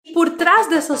Por trás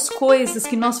dessas coisas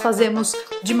que nós fazemos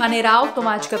de maneira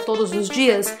automática todos os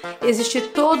dias, existe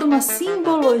toda uma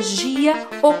simbologia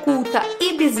oculta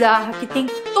e bizarra que tem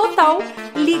total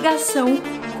ligação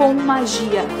com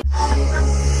magia.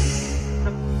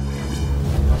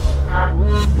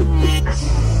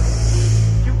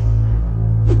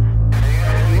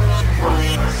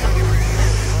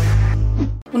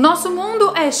 O nosso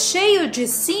mundo é cheio de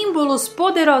símbolos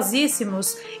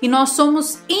poderosíssimos e nós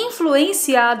somos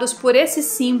influenciados por esses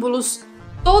símbolos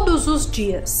todos os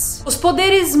dias. Os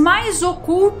poderes mais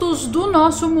ocultos do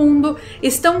nosso mundo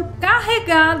estão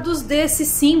carregados desses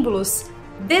símbolos,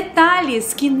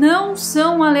 detalhes que não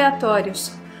são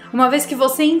aleatórios. Uma vez que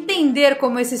você entender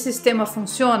como esse sistema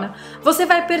funciona, você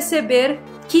vai perceber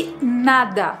que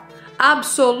nada,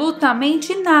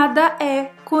 absolutamente nada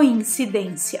é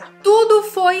coincidência. Tudo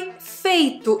foi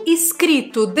feito,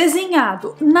 escrito,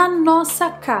 desenhado na nossa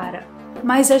cara,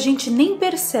 mas a gente nem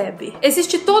percebe.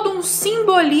 Existe todo um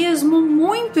simbolismo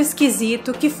muito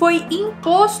esquisito que foi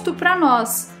imposto para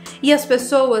nós e as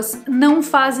pessoas não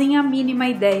fazem a mínima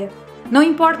ideia. Não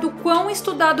importa o quão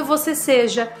estudado você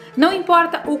seja, não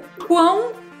importa o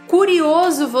quão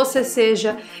curioso você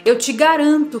seja, eu te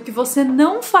garanto que você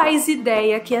não faz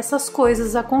ideia que essas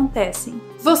coisas acontecem.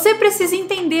 Você precisa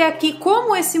entender aqui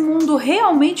como esse mundo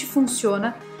realmente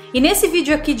funciona, e nesse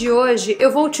vídeo aqui de hoje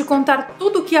eu vou te contar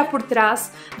tudo o que há por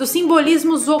trás dos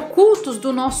simbolismos ocultos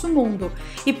do nosso mundo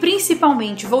e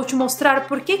principalmente vou te mostrar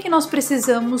por que nós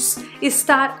precisamos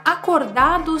estar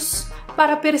acordados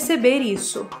para perceber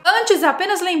isso. Antes,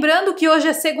 apenas lembrando que hoje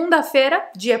é segunda-feira,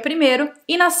 dia 1º,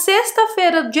 e na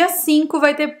sexta-feira, dia 5,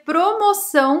 vai ter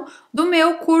promoção do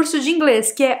meu curso de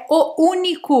inglês, que é o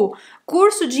único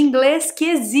curso de inglês que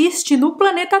existe no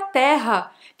planeta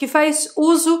Terra, que faz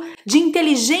uso de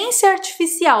inteligência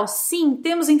artificial. Sim,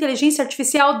 temos inteligência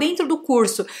artificial dentro do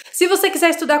curso. Se você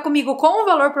quiser estudar comigo com um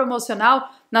valor promocional,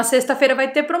 na sexta-feira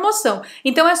vai ter promoção.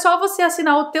 Então é só você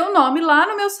assinar o teu nome lá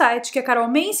no meu site, que é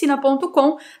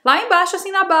carolmeensina.com. Lá embaixo,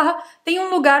 assim na barra, tem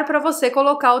um lugar para você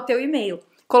colocar o teu e-mail.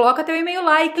 Coloca teu e-mail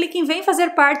lá e clica em Vem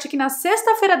Fazer Parte, que na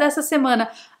sexta-feira dessa semana,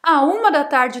 à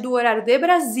 1h do horário de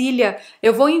Brasília,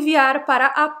 eu vou enviar para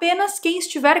apenas quem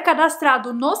estiver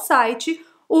cadastrado no site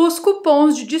os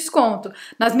cupons de desconto.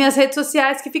 Nas minhas redes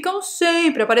sociais, que ficam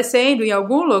sempre aparecendo em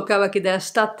algum local aqui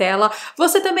desta tela,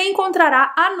 você também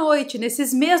encontrará à noite,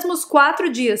 nesses mesmos 4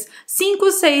 dias,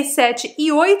 5, 6, 7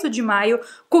 e 8 de maio,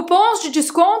 cupons de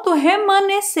desconto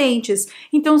remanescentes.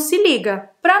 Então se liga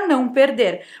para não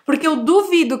perder, porque eu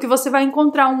duvido que você vai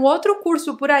encontrar um outro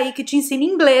curso por aí que te ensine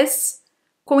inglês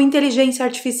com inteligência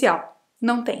artificial.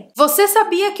 Não tem. Você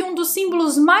sabia que um dos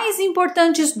símbolos mais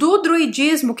importantes do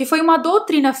druidismo, que foi uma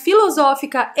doutrina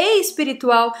filosófica e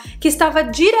espiritual que estava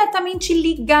diretamente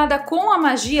ligada com a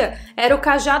magia, era o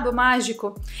cajado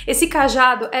mágico? Esse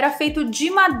cajado era feito de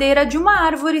madeira de uma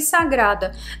árvore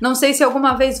sagrada. Não sei se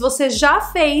alguma vez você já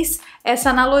fez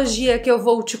essa analogia que eu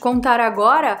vou te contar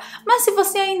agora, mas se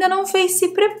você ainda não fez, se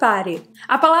prepare.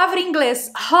 A palavra em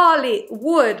inglês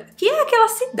Hollywood, que é aquela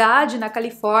cidade na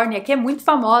Califórnia que é muito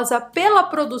famosa pela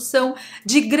produção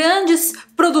de grandes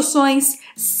produções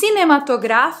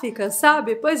cinematográficas,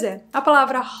 sabe? Pois é, a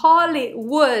palavra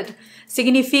Hollywood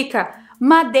significa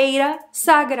madeira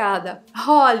sagrada.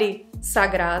 Holly,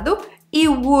 sagrado, e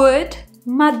wood,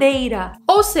 madeira.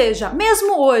 Ou seja,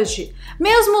 mesmo hoje,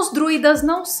 mesmo os druidas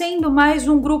não sendo mais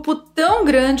um grupo tão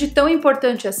grande, tão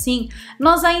importante assim,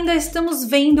 nós ainda estamos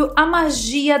vendo a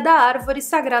magia da árvore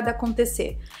sagrada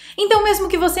acontecer. Então, mesmo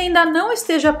que você ainda não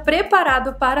esteja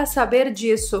preparado para saber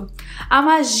disso, a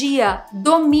magia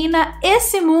domina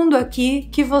esse mundo aqui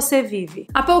que você vive.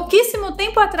 Há pouquíssimo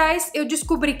tempo atrás, eu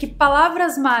descobri que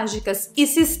palavras mágicas e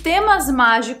sistemas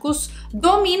mágicos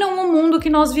dominam o mundo que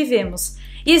nós vivemos.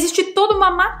 E existe toda uma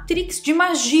matrix de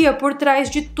magia por trás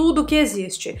de tudo que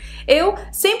existe. Eu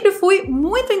sempre fui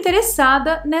muito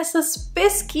interessada nessas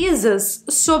pesquisas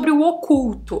sobre o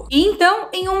oculto. E então,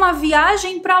 em uma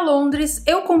viagem para Londres,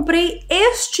 eu comprei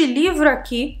este livro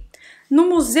aqui no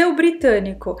Museu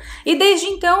Britânico. E desde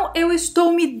então eu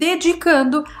estou me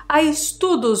dedicando a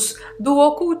estudos do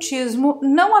ocultismo,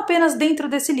 não apenas dentro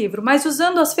desse livro, mas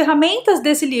usando as ferramentas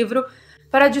desse livro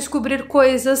para descobrir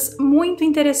coisas muito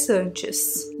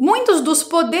interessantes. Muitos dos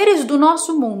poderes do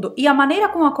nosso mundo e a maneira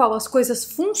com a qual as coisas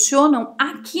funcionam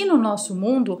aqui no nosso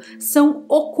mundo são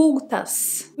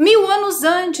ocultas. 1000 anos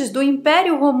antes do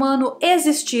Império Romano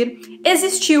existir,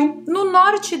 existiu no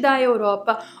norte da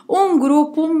Europa um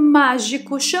grupo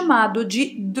mágico chamado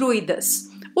de druidas.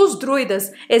 Os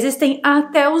druidas existem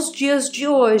até os dias de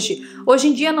hoje. Hoje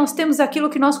em dia nós temos aquilo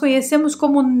que nós conhecemos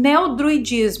como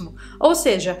neodruidismo, ou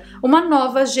seja, uma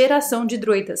nova geração de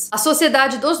druidas. A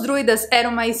sociedade dos druidas era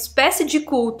uma espécie de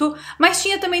culto, mas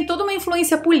tinha também toda uma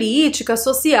influência política,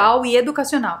 social e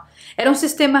educacional. Era um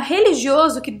sistema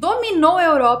religioso que dominou a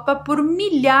Europa por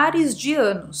milhares de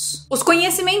anos. Os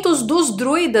conhecimentos dos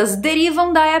druidas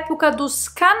derivam da época dos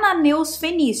cananeus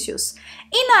fenícios.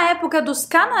 E na época dos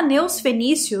cananeus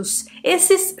fenícios,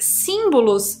 esses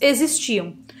símbolos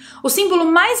existiam. O símbolo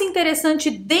mais interessante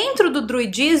dentro do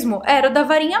druidismo era o da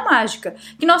varinha mágica,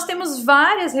 que nós temos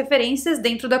várias referências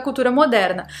dentro da cultura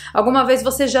moderna. Alguma vez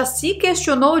você já se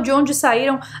questionou de onde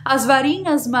saíram as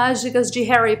varinhas mágicas de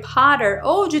Harry Potter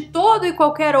ou de todo e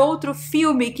qualquer outro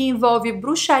filme que envolve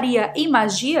bruxaria e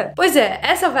magia? Pois é,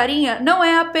 essa varinha não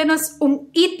é apenas um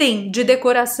item de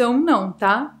decoração não,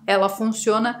 tá? Ela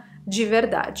funciona de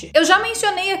verdade. Eu já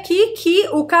mencionei aqui que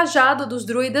o cajado dos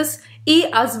druidas e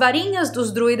as varinhas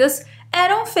dos druidas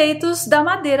eram feitos da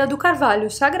madeira do carvalho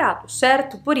sagrado,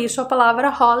 certo? Por isso a palavra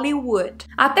Hollywood.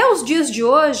 Até os dias de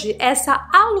hoje, essa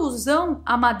alusão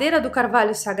à madeira do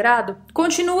carvalho sagrado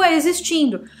continua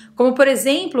existindo, como por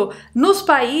exemplo, nos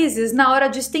países na hora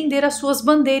de estender as suas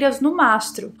bandeiras no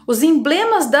mastro. Os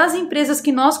emblemas das empresas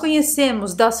que nós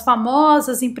conhecemos, das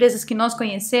famosas empresas que nós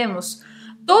conhecemos,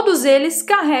 todos eles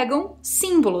carregam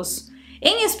símbolos,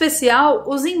 em especial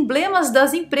os emblemas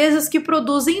das empresas que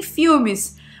produzem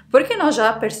filmes, porque nós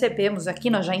já percebemos aqui,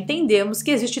 nós já entendemos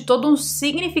que existe todo um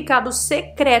significado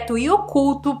secreto e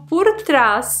oculto por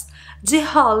trás de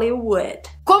Hollywood.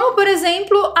 Como, por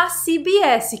exemplo, a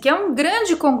CBS, que é um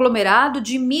grande conglomerado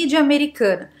de mídia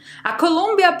americana. A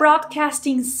Columbia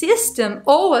Broadcasting System,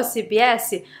 ou a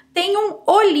CBS, tem um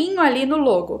olhinho ali no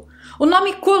logo. O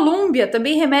nome Columbia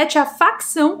também remete à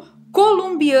facção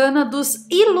columbiana dos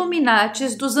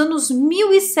Illuminatis dos anos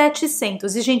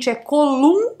 1700. E, gente, é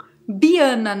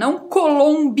columbiana, não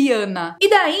colombiana. E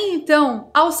daí, então,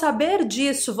 ao saber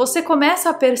disso, você começa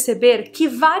a perceber que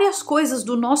várias coisas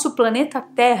do nosso planeta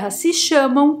Terra se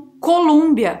chamam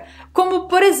Columbia. Como,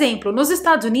 por exemplo, nos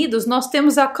Estados Unidos, nós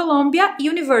temos a Columbia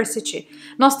University.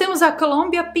 Nós temos a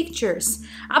Columbia Pictures.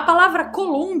 A palavra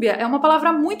Columbia é uma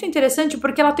palavra muito interessante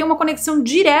porque ela tem uma conexão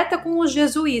direta com os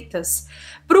jesuítas.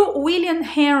 Para o William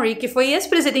Henry, que foi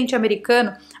ex-presidente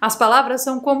americano, as palavras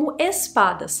são como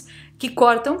espadas, que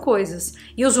cortam coisas,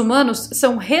 e os humanos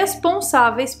são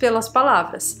responsáveis pelas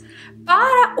palavras.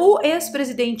 Para o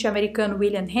ex-presidente americano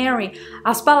William Henry,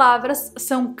 as palavras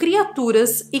são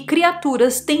criaturas e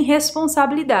criaturas têm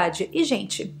responsabilidade. E,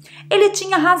 gente, ele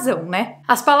tinha razão, né?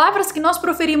 As palavras que nós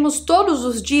proferimos todos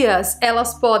os dias,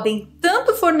 elas podem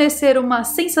tanto fornecer uma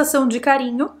sensação de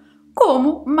carinho,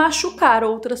 como machucar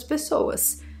outras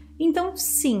pessoas. Então,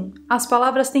 sim, as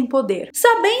palavras têm poder.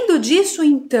 Sabendo disso,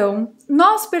 então,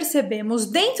 nós percebemos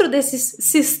dentro desses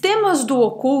sistemas do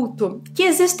oculto que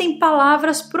existem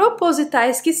palavras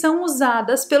propositais que são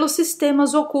usadas pelos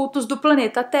sistemas ocultos do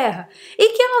planeta Terra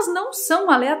e que elas não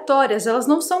são aleatórias, elas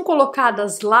não são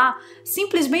colocadas lá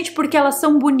simplesmente porque elas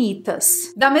são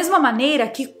bonitas. Da mesma maneira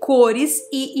que cores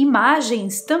e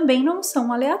imagens também não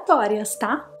são aleatórias,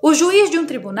 tá? O juiz de um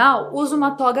tribunal usa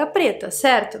uma toga preta,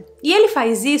 certo? E ele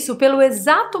faz isso pelo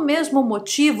exato mesmo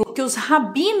motivo que os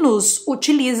rabinos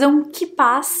utilizam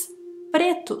quipás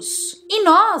pretos. E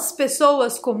nós,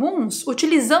 pessoas comuns,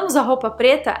 utilizamos a roupa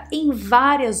preta em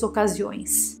várias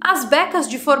ocasiões. As becas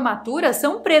de formatura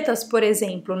são pretas, por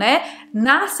exemplo, né?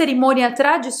 Na cerimônia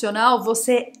tradicional,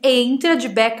 você entra de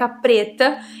beca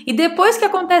preta e depois que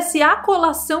acontece a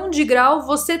colação de grau,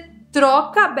 você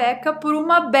troca a beca por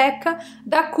uma beca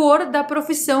da cor da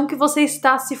profissão que você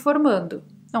está se formando.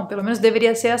 Não, pelo menos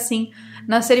deveria ser assim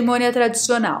na cerimônia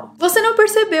tradicional. Você não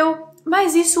percebeu,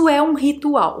 mas isso é um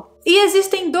ritual. E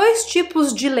existem dois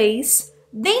tipos de leis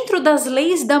dentro das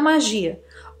leis da magia.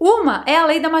 Uma é a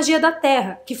lei da magia da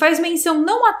Terra, que faz menção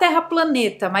não à Terra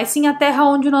planeta, mas sim à Terra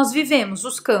onde nós vivemos,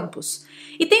 os campos.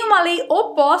 E tem uma lei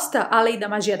oposta à lei da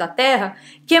magia da Terra,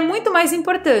 que é muito mais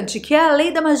importante, que é a lei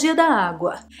da magia da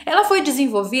água. Ela foi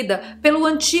desenvolvida pelo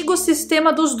antigo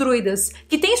sistema dos druidas,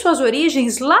 que tem suas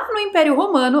origens lá no Império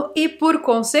Romano e, por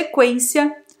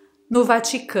consequência, no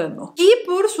Vaticano. E,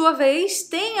 por sua vez,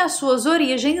 tem as suas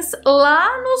origens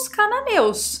lá nos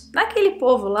cananeus, naquele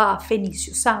povo lá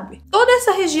fenício, sabe? Toda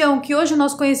essa região que hoje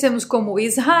nós conhecemos como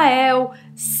Israel,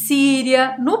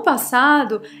 Síria, no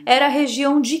passado era a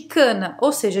região de Cana,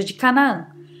 ou seja, de Canaã.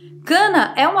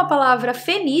 Cana é uma palavra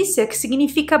fenícia que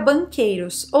significa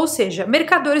banqueiros, ou seja,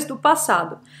 mercadores do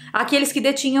passado, aqueles que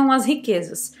detinham as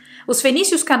riquezas. Os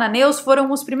fenícios cananeus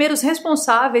foram os primeiros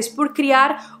responsáveis por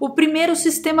criar o primeiro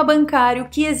sistema bancário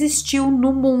que existiu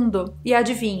no mundo. E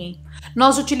adivinhem,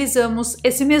 nós utilizamos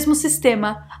esse mesmo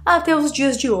sistema até os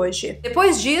dias de hoje.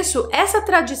 Depois disso, essa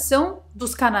tradição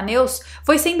dos cananeus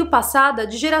foi sendo passada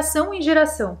de geração em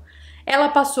geração. Ela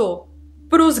passou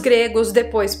para os gregos,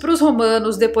 depois para os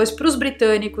romanos, depois para os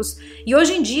britânicos, e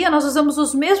hoje em dia nós usamos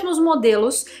os mesmos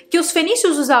modelos que os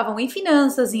fenícios usavam em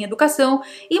finanças, em educação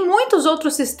e muitos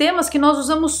outros sistemas que nós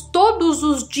usamos todos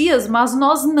os dias, mas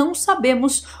nós não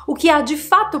sabemos o que há de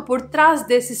fato por trás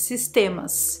desses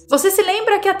sistemas. Você se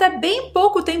lembra que até bem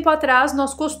pouco tempo atrás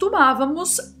nós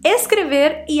costumávamos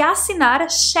escrever e assinar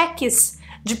cheques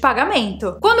de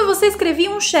pagamento. Quando você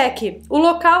escrevia um cheque, o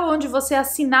local onde você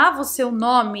assinava o seu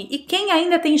nome, e quem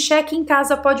ainda tem cheque em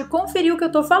casa pode conferir o que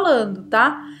eu tô falando,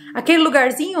 tá? Aquele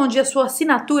lugarzinho onde a sua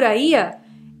assinatura ia,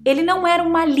 ele não era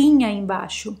uma linha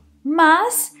embaixo,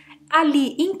 mas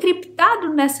ali, encriptado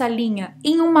nessa linha,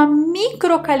 em uma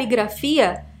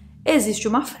microcaligrafia, existe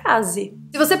uma frase.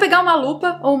 Se você pegar uma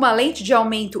lupa ou uma lente de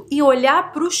aumento e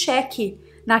olhar para o cheque,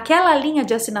 naquela linha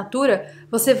de assinatura,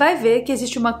 você vai ver que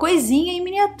existe uma coisinha em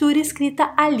miniatura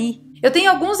escrita ali. Eu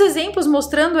tenho alguns exemplos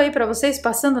mostrando aí para vocês,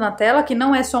 passando na tela, que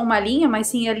não é só uma linha, mas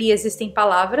sim ali existem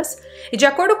palavras. E de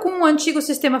acordo com o antigo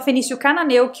sistema fenício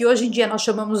cananeu, que hoje em dia nós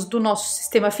chamamos do nosso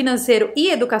sistema financeiro e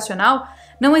educacional,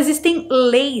 não existem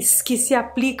leis que se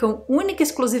aplicam única e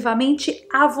exclusivamente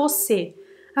a você.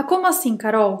 Ah, como assim,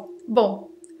 Carol? Bom,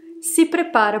 se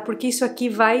prepara, porque isso aqui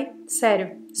vai,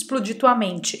 sério, explodir tua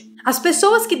mente. As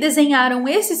pessoas que desenharam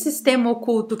esse sistema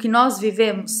oculto que nós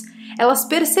vivemos, elas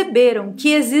perceberam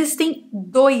que existem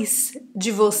dois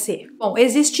de você. Bom,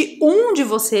 existe um de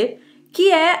você,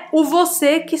 que é o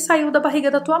você que saiu da barriga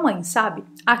da tua mãe, sabe?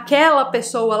 Aquela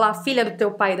pessoa lá, filha do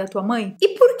teu pai e da tua mãe. E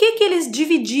por que que eles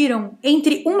dividiram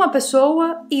entre uma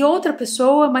pessoa e outra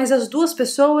pessoa, mas as duas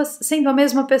pessoas sendo a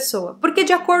mesma pessoa? Porque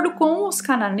de acordo com os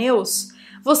cananeus,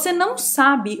 você não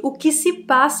sabe o que se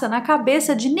passa na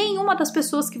cabeça de nenhuma das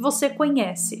pessoas que você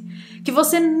conhece, que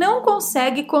você não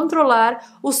consegue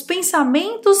controlar os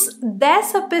pensamentos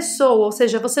dessa pessoa, ou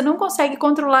seja, você não consegue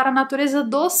controlar a natureza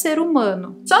do ser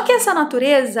humano. Só que essa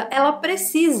natureza, ela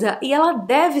precisa e ela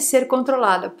deve ser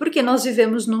controlada, porque nós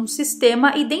vivemos num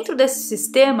sistema e dentro desse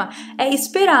sistema é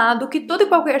esperado que todo e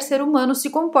qualquer ser humano se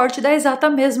comporte da exata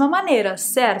mesma maneira,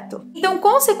 certo? Então,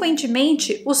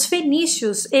 consequentemente, os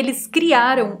fenícios, eles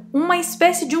criaram uma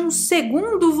espécie de um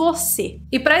segundo você.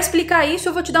 E para explicar isso,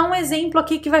 eu vou te dar um exemplo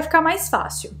aqui que vai ficar mais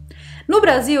fácil. No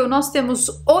Brasil, nós temos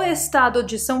o estado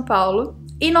de São Paulo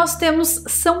e nós temos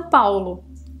São Paulo,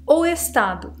 o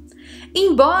estado.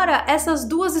 Embora essas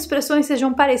duas expressões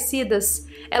sejam parecidas,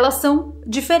 elas são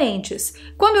diferentes.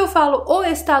 Quando eu falo o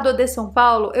estado de São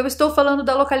Paulo, eu estou falando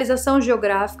da localização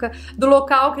geográfica, do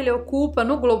local que ele ocupa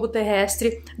no globo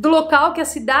terrestre, do local que a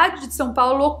cidade de São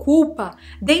Paulo ocupa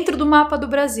dentro do mapa do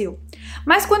Brasil.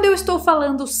 Mas quando eu estou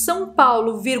falando São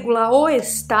Paulo, o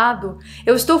estado,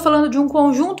 eu estou falando de um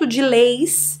conjunto de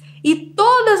leis e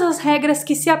todas as regras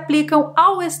que se aplicam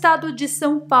ao estado de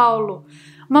São Paulo.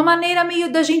 Uma maneira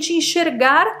meio da gente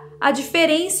enxergar a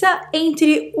diferença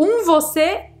entre um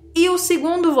você e o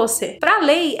segundo você. Para a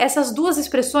lei, essas duas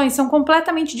expressões são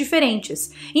completamente diferentes.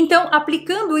 Então,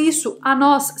 aplicando isso a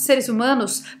nós, seres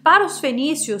humanos, para os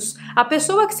fenícios, a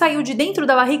pessoa que saiu de dentro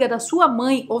da barriga da sua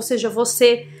mãe, ou seja,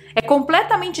 você, é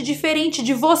completamente diferente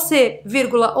de você,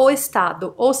 o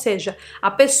estado, ou seja,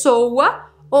 a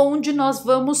pessoa onde nós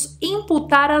vamos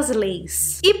imputar as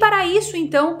leis. E para isso,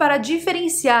 então, para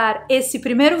diferenciar esse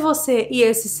primeiro você e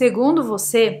esse segundo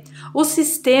você, o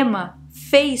sistema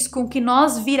fez com que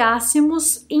nós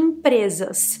virássemos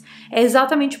empresas. É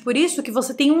exatamente por isso que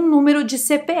você tem um número de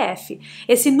CPF.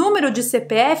 Esse número de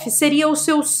CPF seria o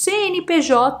seu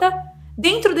CNPJ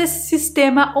dentro desse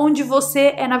sistema onde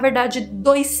você é, na verdade,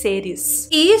 dois seres.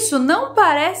 E isso não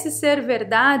parece ser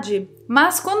verdade,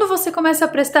 mas quando você começa a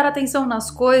prestar atenção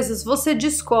nas coisas, você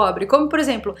descobre, como por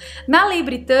exemplo, na lei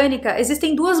britânica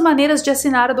existem duas maneiras de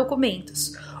assinar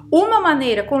documentos. Uma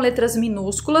maneira com letras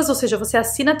minúsculas, ou seja, você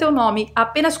assina teu nome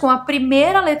apenas com a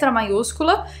primeira letra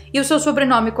maiúscula e o seu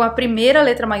sobrenome com a primeira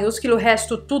letra maiúscula e o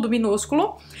resto tudo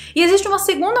minúsculo. E existe uma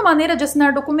segunda maneira de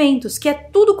assinar documentos, que é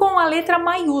tudo com a letra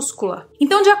maiúscula.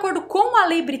 Então, de acordo com a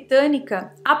lei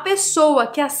britânica, a pessoa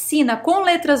que assina com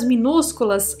letras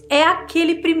minúsculas é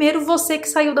aquele primeiro você que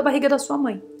saiu da barriga da sua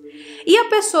mãe. E a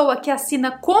pessoa que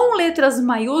assina com letras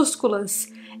maiúsculas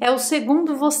é o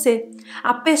segundo você,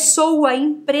 a pessoa, a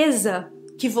empresa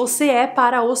que você é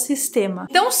para o sistema.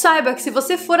 Então saiba que se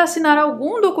você for assinar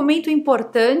algum documento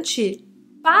importante,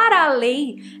 para a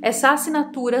lei, essa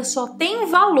assinatura só tem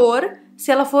valor se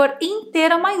ela for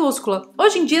inteira maiúscula.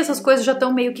 Hoje em dia essas coisas já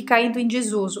estão meio que caindo em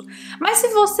desuso. Mas se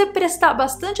você prestar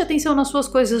bastante atenção nas suas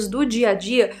coisas do dia a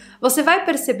dia, você vai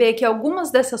perceber que algumas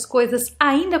dessas coisas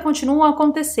ainda continuam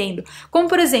acontecendo. Como,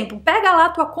 por exemplo, pega lá a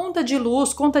tua conta de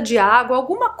luz, conta de água,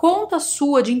 alguma conta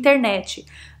sua de internet.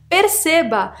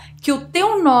 Perceba que o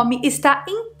teu nome está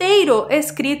inteiro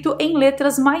escrito em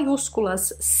letras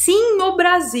maiúsculas. Sim, no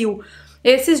Brasil.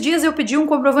 Esses dias eu pedi um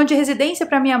comprovante de residência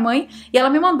para minha mãe e ela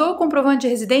me mandou o comprovante de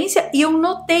residência e eu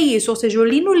notei isso, ou seja, eu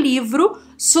li no livro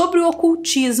sobre o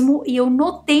ocultismo e eu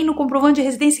notei no comprovante de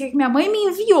residência que minha mãe me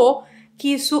enviou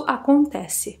que isso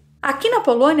acontece. Aqui na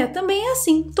Polônia também é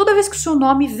assim. Toda vez que o seu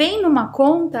nome vem numa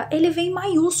conta, ele vem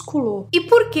maiúsculo. E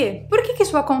por quê? Por que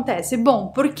isso acontece?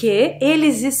 Bom, porque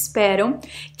eles esperam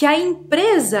que a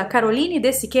empresa Caroline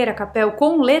de Siqueira Capel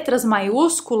com letras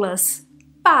maiúsculas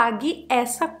pague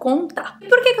essa conta. E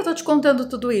por que eu tô te contando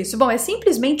tudo isso? Bom, é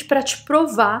simplesmente para te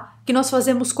provar que nós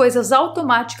fazemos coisas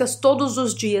automáticas todos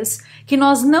os dias, que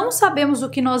nós não sabemos o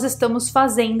que nós estamos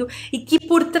fazendo e que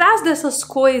por trás dessas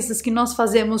coisas que nós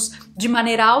fazemos de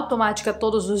maneira automática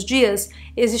todos os dias,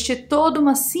 existe toda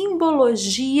uma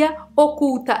simbologia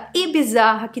oculta e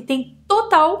bizarra que tem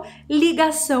total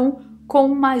ligação com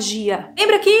magia.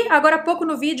 Lembra que agora há pouco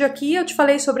no vídeo aqui eu te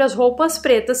falei sobre as roupas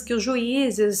pretas que os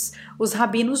juízes, os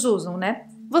rabinos usam, né?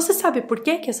 Você sabe por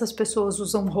que essas pessoas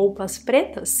usam roupas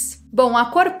pretas? Bom,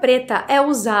 a cor preta é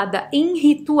usada em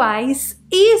rituais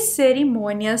e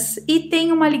cerimônias e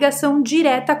tem uma ligação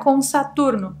direta com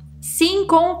Saturno. Sim,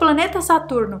 com o planeta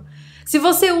Saturno. Se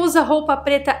você usa roupa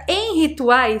preta em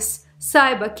rituais,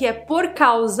 saiba que é por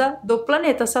causa do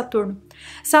planeta Saturno.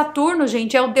 Saturno,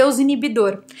 gente, é o deus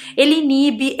inibidor. Ele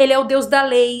inibe, ele é o deus da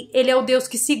lei, ele é o deus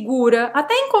que segura.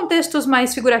 Até em contextos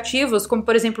mais figurativos, como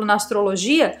por exemplo na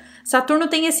astrologia, Saturno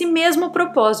tem esse mesmo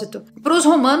propósito. Para os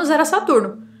romanos era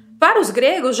Saturno. Para os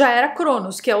gregos já era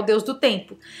Cronos, que é o deus do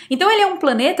tempo. Então ele é um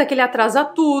planeta que ele atrasa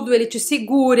tudo, ele te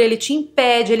segura, ele te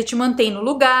impede, ele te mantém no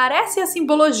lugar. Essa é a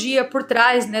simbologia por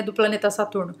trás, né, do planeta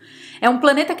Saturno. É um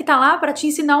planeta que está lá para te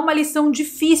ensinar uma lição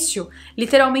difícil,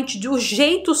 literalmente do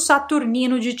jeito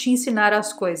saturnino de te ensinar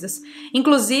as coisas.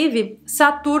 Inclusive,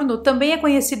 Saturno também é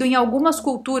conhecido em algumas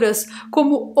culturas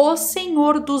como o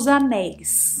Senhor dos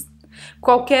Anéis.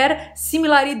 Qualquer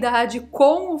similaridade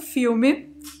com o filme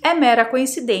é mera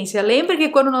coincidência. Lembre que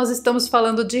quando nós estamos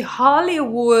falando de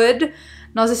Hollywood,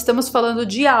 nós estamos falando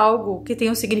de algo que tem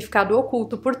um significado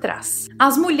oculto por trás.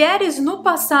 As mulheres no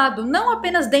passado, não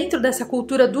apenas dentro dessa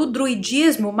cultura do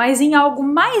druidismo, mas em algo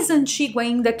mais antigo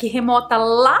ainda, que remota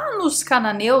lá nos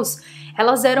cananeus,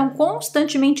 elas eram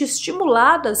constantemente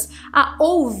estimuladas a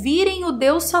ouvirem o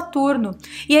deus Saturno.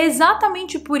 E é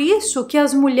exatamente por isso que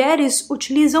as mulheres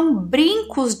utilizam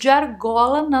brincos de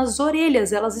argola nas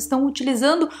orelhas. Elas estão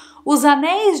utilizando os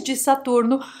anéis de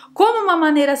Saturno como uma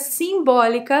maneira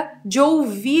simbólica de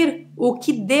ouvir o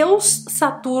que Deus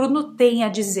Saturno tem a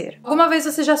dizer. Alguma vez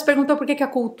você já se perguntou por que a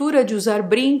cultura de usar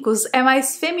brincos é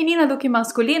mais feminina do que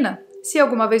masculina? Se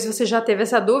alguma vez você já teve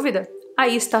essa dúvida,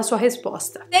 aí está a sua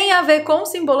resposta. Tem a ver com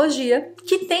simbologia,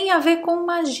 que tem a ver com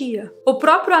magia. O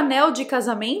próprio anel de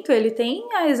casamento, ele tem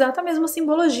a exata mesma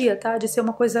simbologia, tá? De ser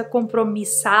uma coisa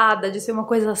compromissada, de ser uma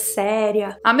coisa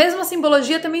séria. A mesma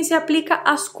simbologia também se aplica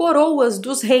às coroas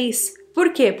dos reis.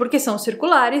 Por quê? Porque são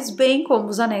circulares, bem como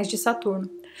os anéis de Saturno.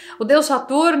 O deus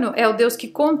Saturno é o deus que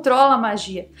controla a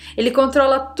magia. Ele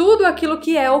controla tudo aquilo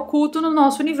que é oculto no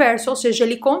nosso universo, ou seja,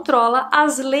 ele controla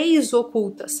as leis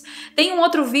ocultas. Tem um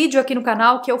outro vídeo aqui no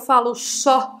canal que eu falo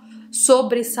só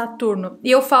sobre Saturno. E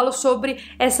eu falo sobre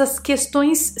essas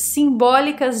questões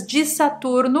simbólicas de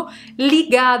Saturno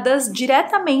ligadas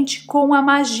diretamente com a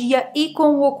magia e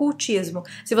com o ocultismo.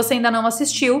 Se você ainda não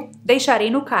assistiu,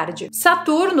 deixarei no card.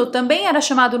 Saturno também era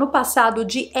chamado no passado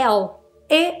de El,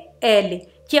 E-L,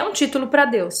 que é um título para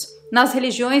Deus. Nas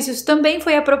religiões isso também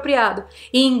foi apropriado.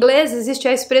 Em inglês existe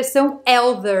a expressão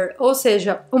elder, ou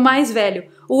seja, o mais velho,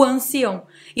 o ancião.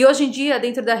 E hoje em dia,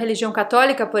 dentro da religião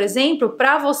católica, por exemplo,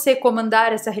 para você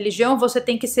comandar essa religião, você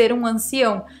tem que ser um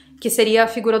ancião, que seria a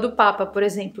figura do Papa, por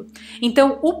exemplo.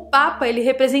 Então, o Papa, ele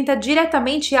representa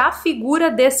diretamente a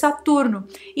figura de Saturno.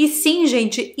 E sim,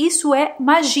 gente, isso é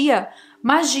magia.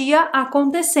 Magia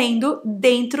acontecendo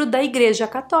dentro da Igreja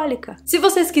Católica. Se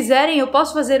vocês quiserem, eu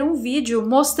posso fazer um vídeo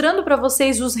mostrando para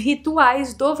vocês os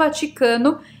rituais do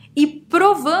Vaticano e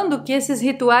provando que esses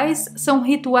rituais são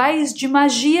rituais de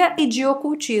magia e de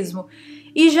ocultismo.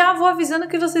 E já vou avisando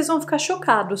que vocês vão ficar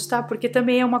chocados, tá? Porque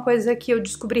também é uma coisa que eu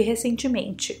descobri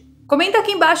recentemente. Comenta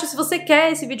aqui embaixo se você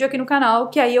quer esse vídeo aqui no canal,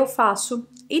 que aí eu faço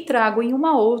e trago em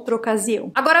uma outra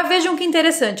ocasião. Agora vejam que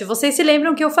interessante, vocês se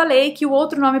lembram que eu falei que o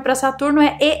outro nome para Saturno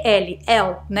é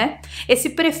El, né?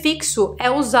 Esse prefixo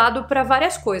é usado para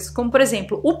várias coisas, como por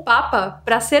exemplo, o Papa,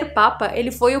 para ser Papa,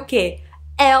 ele foi o quê?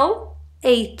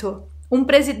 El-eito. Um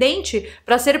presidente,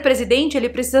 para ser presidente, ele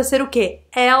precisa ser o quê?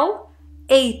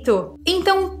 El-eito.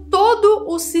 Então, todo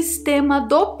o sistema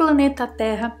do planeta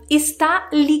Terra está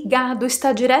ligado,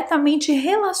 está diretamente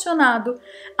relacionado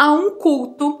a um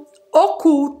culto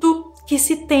oculto que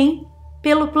se tem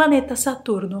pelo planeta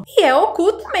Saturno. E é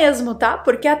oculto mesmo, tá?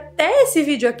 Porque até esse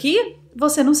vídeo aqui,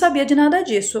 você não sabia de nada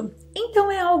disso.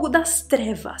 Então é algo das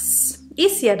trevas. E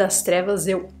se é das trevas,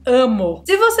 eu amo!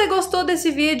 Se você gostou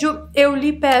desse vídeo, eu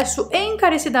lhe peço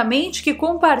encarecidamente que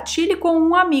compartilhe com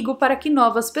um amigo para que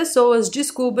novas pessoas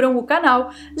descubram o canal,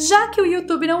 já que o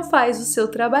YouTube não faz o seu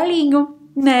trabalhinho,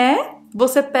 né?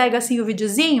 Você pega assim o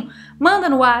videozinho, manda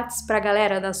no WhatsApp pra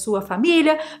galera da sua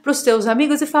família, pros seus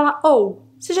amigos e fala: "Oh,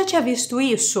 você já tinha visto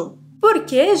isso?"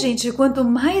 Porque, gente, quanto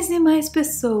mais e mais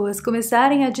pessoas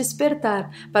começarem a despertar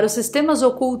para os sistemas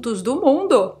ocultos do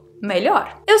mundo,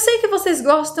 melhor. Eu sei que vocês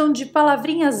gostam de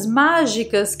palavrinhas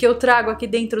mágicas que eu trago aqui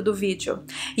dentro do vídeo.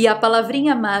 E a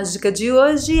palavrinha mágica de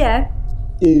hoje é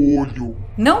olho.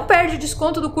 Não perde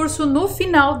desconto do curso no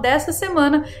final dessa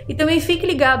semana e também fique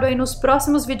ligado aí nos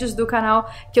próximos vídeos do canal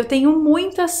que eu tenho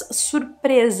muitas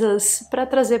surpresas para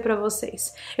trazer para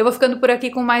vocês. Eu vou ficando por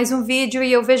aqui com mais um vídeo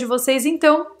e eu vejo vocês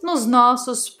então nos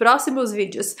nossos próximos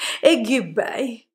vídeos. E goodbye!